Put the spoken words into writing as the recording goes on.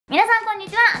こんに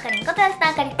ちは、あかりんこと吉田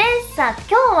あかりです。さあ、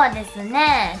今日はです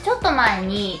ね、ちょっと前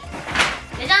に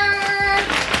じゃじゃーん、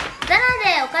ザラ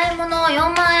でお買い物を4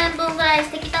万円分ぐらい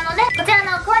してきたので、こちら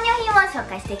の購入品を紹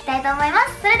介していきたいと思いま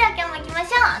す。それでは今日も行きましょ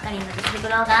う。あかりんの実力動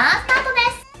画スタートで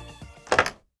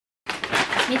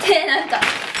す。見て、なんか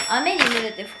雨に濡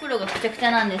れて袋がくちゃくち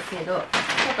ゃなんですけど、ちょっ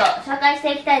と紹介し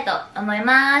ていきたいと思い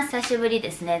ます。久しぶりで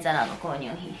すね、ザラの購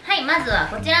入品。はい、まずは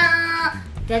こちら、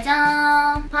じゃじ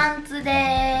ゃーん、パンツで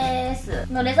ーす。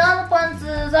レザーのパンツ、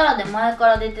ザラで前か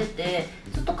ら出てて、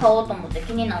ずっと買おうと思って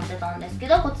気になってたんですけ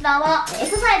ど、こちらは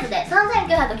S サイズで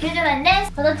3990円で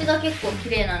す。形が結構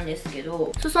綺麗なんですけ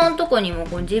ど、裾のとこにも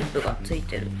このジップがつい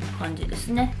てる感じです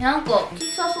ね。なんか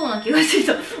小さそうな気がしてき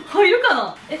た。入るか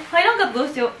な？入らんかったらど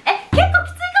うしよう。結構き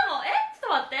ついかも。ちょっと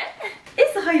待って。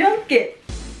S 入らんっけ？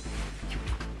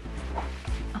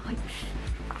はい。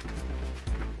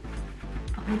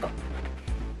なんか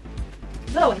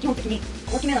ザラは基本的に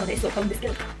大きめなので S を買うんですけ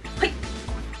ど、はい、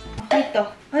入っ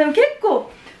た。でも結構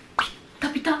ピッタ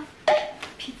ピタ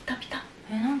ピッタピタ。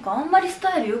なんかあんまりス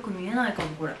タイルよく見えないかも。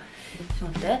これちょ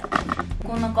っと待って、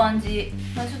こんな感じ。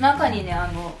ちょっと中にね、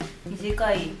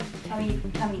短いキ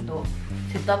ャミと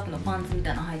セットアップのパンツみ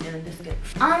たいなの履いてるんですけど、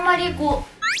あんまりこ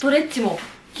うストレッチも効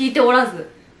いておらず、ちょっ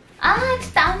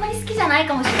とあんまり好きじゃない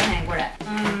かもしれへん。これ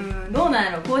どうなん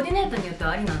やろ。コーディネートによって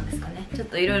はありなんですかね。ちょっ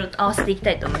といろいろと合わせていき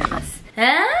たいと思います。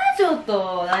ちょっ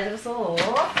と大丈夫そう？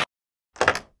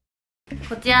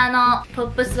こちらのト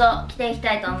ップスを着ていき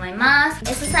たいと思います。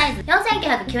 S サイズ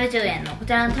4990円のこ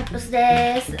ちらのトップス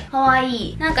です。かわ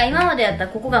いい。なんか今までやったら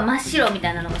ここが真っ白み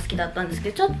たいなのが好きだったんです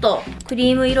けど、ちょっとク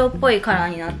リーム色っぽいカラー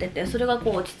になってて、それが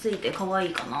こう落ち着いて可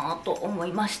愛いかなと思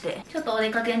いまして、ちょっとお出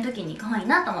かけの時に可愛い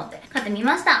なと思って買ってみ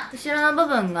ました。後ろの部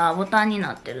分がボタンに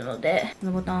なってるので、こ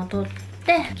のボタンを取っ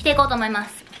て着ていこうと思いま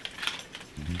す。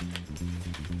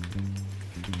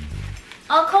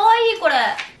かわいい。これ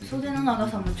袖の長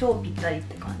さも超ぴったりっ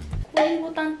て感じ。こういう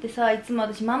ボタンってさ、いつも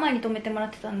私ママに留めてもらっ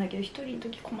てたんだけど、一人の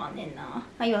時困んねんな。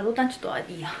いいわ、ボタンちょっ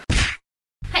といいや。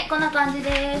はい、こんな感じ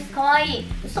です。かわいい。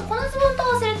ちょっとこのズボンと合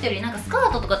わせるっていうより、なんかスカ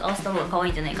ートとかと合わせた方が可愛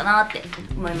いんじゃないかなって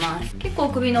思います。結構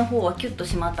首の方はキュッと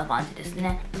締まった感じです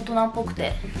ね。大人っぽく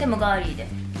て、でもガーリーで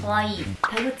かわいい。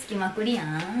タグつきまくりや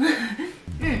ん。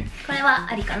これは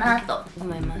ありかなと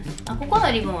思います。ここ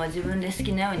のリボンは自分で好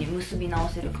きなように結び直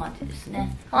せる感じです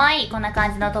ね。かわいい。こんな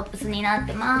感じのトップスになっ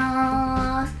て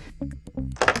まーす。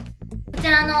こち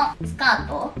らのスカー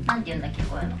ト、なんて言うんだっけ、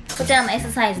こういうの。こちらも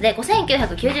S サイズで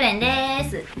5990円で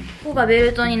す。ここがベ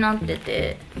ルトになって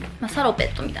て、サロペ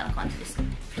ットみたいな感じです。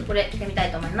これ着てみた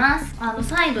いと思います。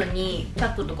サイドにチャ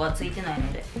ックとかはついてない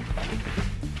ので、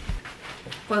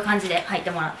こういう感じで履いて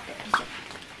もらって。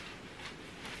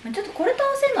ちょっとこれと合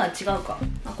わせるのは違うか。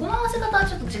この合わせ方は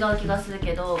ちょっと違う気がする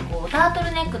けど、こうタート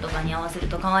ルネックとかに合わせる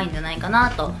と可愛いんじゃないか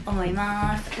なと思い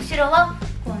ます。後ろは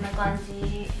こんな感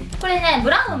じ。これね、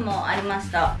ブラウンもありま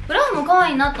した。ブラウンも可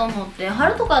愛いなと思って、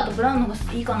春とかだとブラウンの方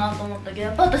がいいかなと思ったけど、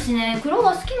やっぱ私ね、黒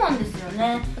が好きなんですよ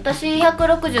ね。私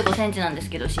165センチなんです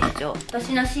けど、身長。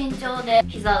私の身長で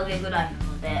膝上ぐらいな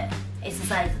ので、S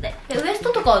サイズでウエスト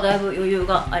とかはだいぶ余裕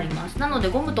があります。なので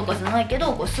ゴムとかじゃないけ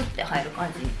ど、こうスッて入る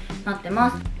感じになって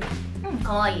ます。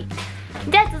かわいい。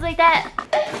じゃあ続いて、ター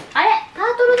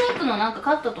トルネックのなんか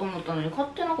買ったと思ったのに買っ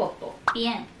てなかった。ピ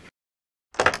エン。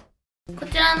こ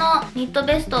ちらのニット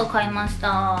ベストを買いまし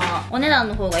た。お値段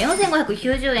の方が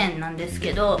4590円なんです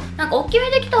けど、なんか大きめ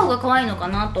で着た方が可愛いのか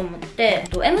なと思って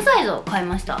M サイズを買い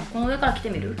ました。この上から着て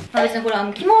みる？別にこれ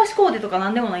着回しコーデとかな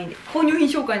んでもないんで、購入品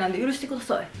紹介なんで許してくだ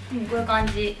さい。こういう感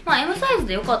じ。M サイズ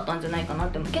で良かったんじゃないかなっ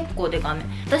て。も結構デカめ。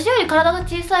私より体が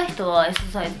小さい人は S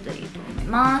サイズでいいと思い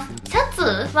ます。シャ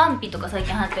ツワンピとか最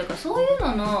近流行ってるから、そういう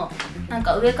ののなん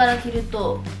か上から着る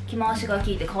と着回しが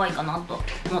効いて可愛いかなと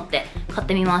思って買っ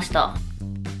てみました。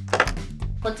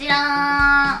こち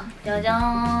らじゃじゃ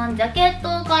ーん、ジャケッ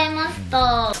トを買いまし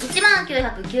た。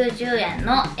1990円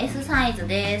の S サイズ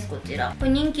です。こちらこ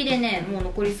れ人気でね、もう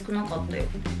残り少なかったよ。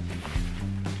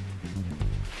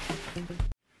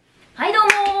はいどう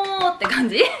もーって感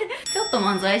じ。ちょっと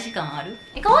漫才師感ある。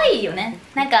可愛いよね。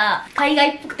なんか海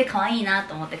外っぽくて可愛いな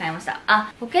と思って買いました。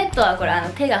ポケットはこれ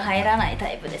手が入らない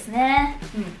タイプですね。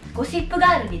ゴシップ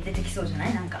ガールに出てきそうじゃな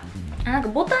い？なんか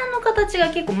ボタンの形が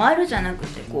結構丸じゃなく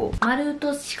て、こう丸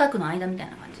と四角の間みたい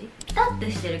な感じ。ピタッ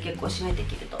てしてる。結構締めて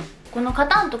着るとこの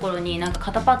肩のところになんか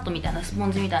肩パッドみたいなスポ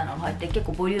ンジみたいなのが入って、結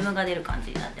構ボリュームが出る感じ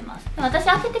になってます。でも私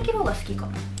開けて着る方が好きか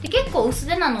な。で結構薄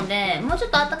手なので、もうちょっ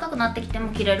と暖かくなってきて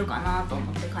も着れるかなと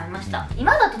思って買いました。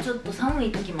今だとちょっと寒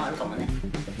い時もあるかもね。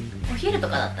お昼と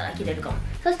かだったら着れるかも。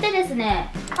そしてです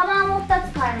ね、カバンを2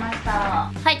つ買いました。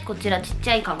はい、こちらちっ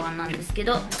ちゃいカバンなんですけ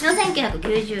ど、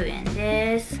4990円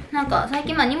です。なんか最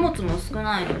近荷物も少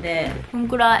ないので、こん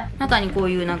くらい中にこう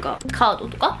いうなんかカード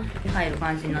とか入る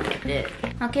感じになってて、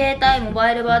携帯、モ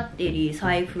バイルバッテリー、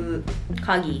財布、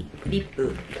鍵、リッ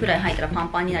プくらい入ったらパン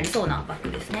パンになりそうなバッ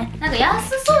グですね。なんか安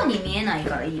そうに見えない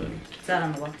からいいよね、ザラ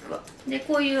のバッグは。で、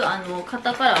こういう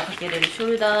肩からかけれるショ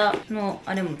ルダーの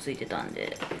あれもついてたん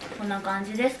で、こんな感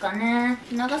じですかね。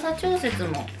長さ調節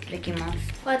もできます。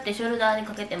こうやってショルダーに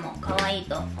かけても可愛い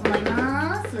と思い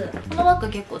ます。このバッグ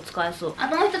結構使えそう。あ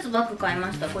ともう一つバッグ買い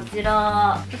ました。こちら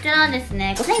はです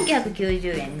ね、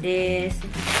5990円です。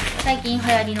最近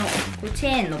流行りのチ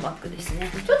ェーンのバッグですね。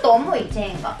ちょっと重いチ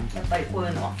ェーンがやっぱりこうい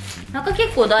うのはなんか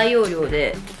結構大容量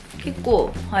で結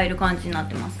構入る感じになっ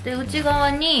てます。で、内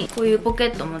側にこういうポケ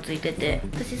ットもついてて、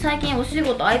私最近お仕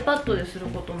事 iPad でする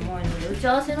ことも多いので、打ち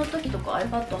合わせの時とか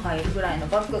iPad 入るぐらいの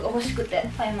バッグが欲しくて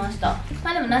買いました。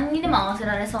でも何にでも合わせ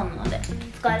られそうなので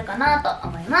使えるかなと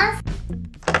思います。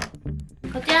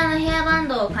こちらのヘアバン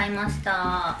ドを買いまし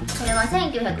た。これは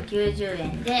1990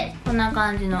円で、こんな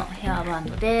感じのヘアバン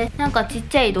ドです。なんかちっ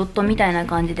ちゃいドットみたいな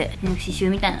感じで、刺繍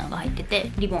みたいなのが入って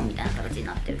て、リボンみたいな形に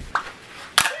なってる。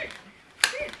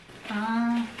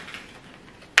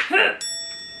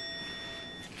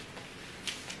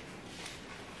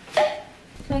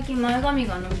最近前髪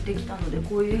が伸びてきたので、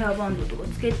こういうヘアバンドとか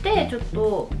つけて、ちょっ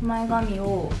と前髪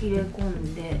を入れ込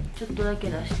んでちょっとだけ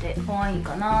出して可愛い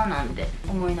かなーなんて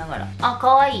思いながら、あ、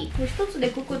可愛い、これ一つで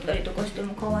くくったりとかして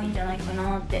も可愛いんじゃないか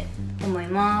なって思い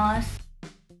ます。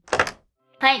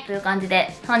はい、という感じ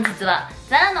で本日は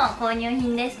ZARAの購入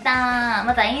品でした。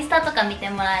またインスタとか見て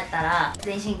もらえたら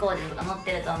全身コーデとか載っ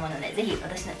てると思うので、ぜひ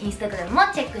私のインスタグラムも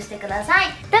チェックしてください。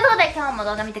ということで今日も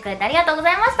動画見てくれてありがとうご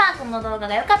ざいました。この動画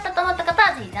が良かったと思った方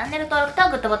はぜひチャンネル登録と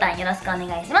グッドボタンよろしくお願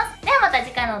いします。ではまた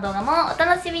次回の動画もお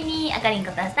楽しみに。あかりん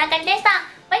ことあかりでした。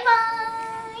バイバーイ。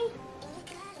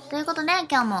ということで、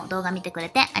今日も動画見てくれ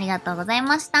てありがとうござい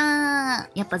ました。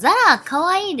やっぱZARA可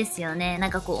愛いですよね。な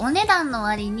んかこう、お値段の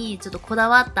割にちょっとこだ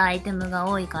わったアイテムが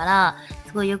多いから、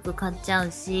すごいよく買っちゃ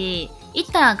うし、行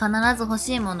ったら必ず欲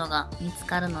しいものが見つ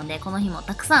かるので、この日も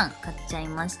たくさん買っちゃい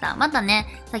ました。またね、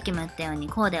さっきも言ったように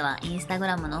コーデはインスタグ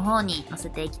ラムの方に載せ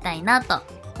ていきたいなと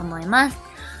思います。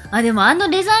あ、でも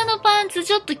レザーのパンツ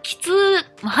ちょっと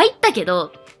入ったけ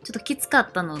ど、ちょっときつか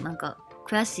ったの、なんか、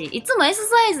悔しい。いつも S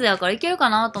サイズやからいけるか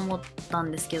なと思った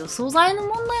んですけど、素材の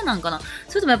問題なんかな、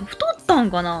それともやっぱ太った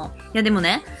んかな。いやでも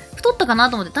ね、太ったかな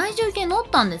と思って体重計乗っ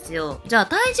たんですよ。じゃあ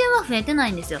体重は増えてな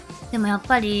いんですよ。でもやっ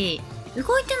ぱり、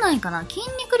動いてないかな、筋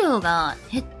肉量が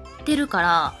減ってるか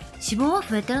ら、脂肪は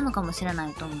増えてるのかもしれな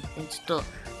いと思って、ちょっと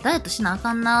ダイエットしなあ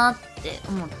かんなって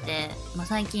思って、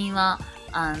最近は、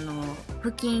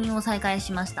腹筋を再開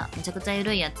しました。めちゃくちゃ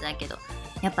緩いやつだけど。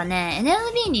やっぱね、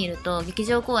NLB にいると劇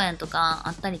場公演とかあ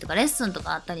ったりとか、レッスンと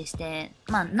かあったりして、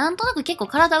なんとなく結構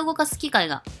体を動かす機会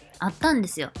があったんで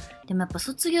すよ。でもやっぱ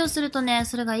卒業するとね、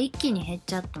それが一気に減っ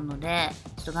ちゃったので、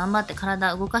ちょっと頑張って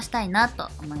体を動かしたいなと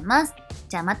思います。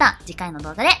じゃあまた次回の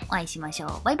動画でお会いしましょ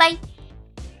う。バイバイ。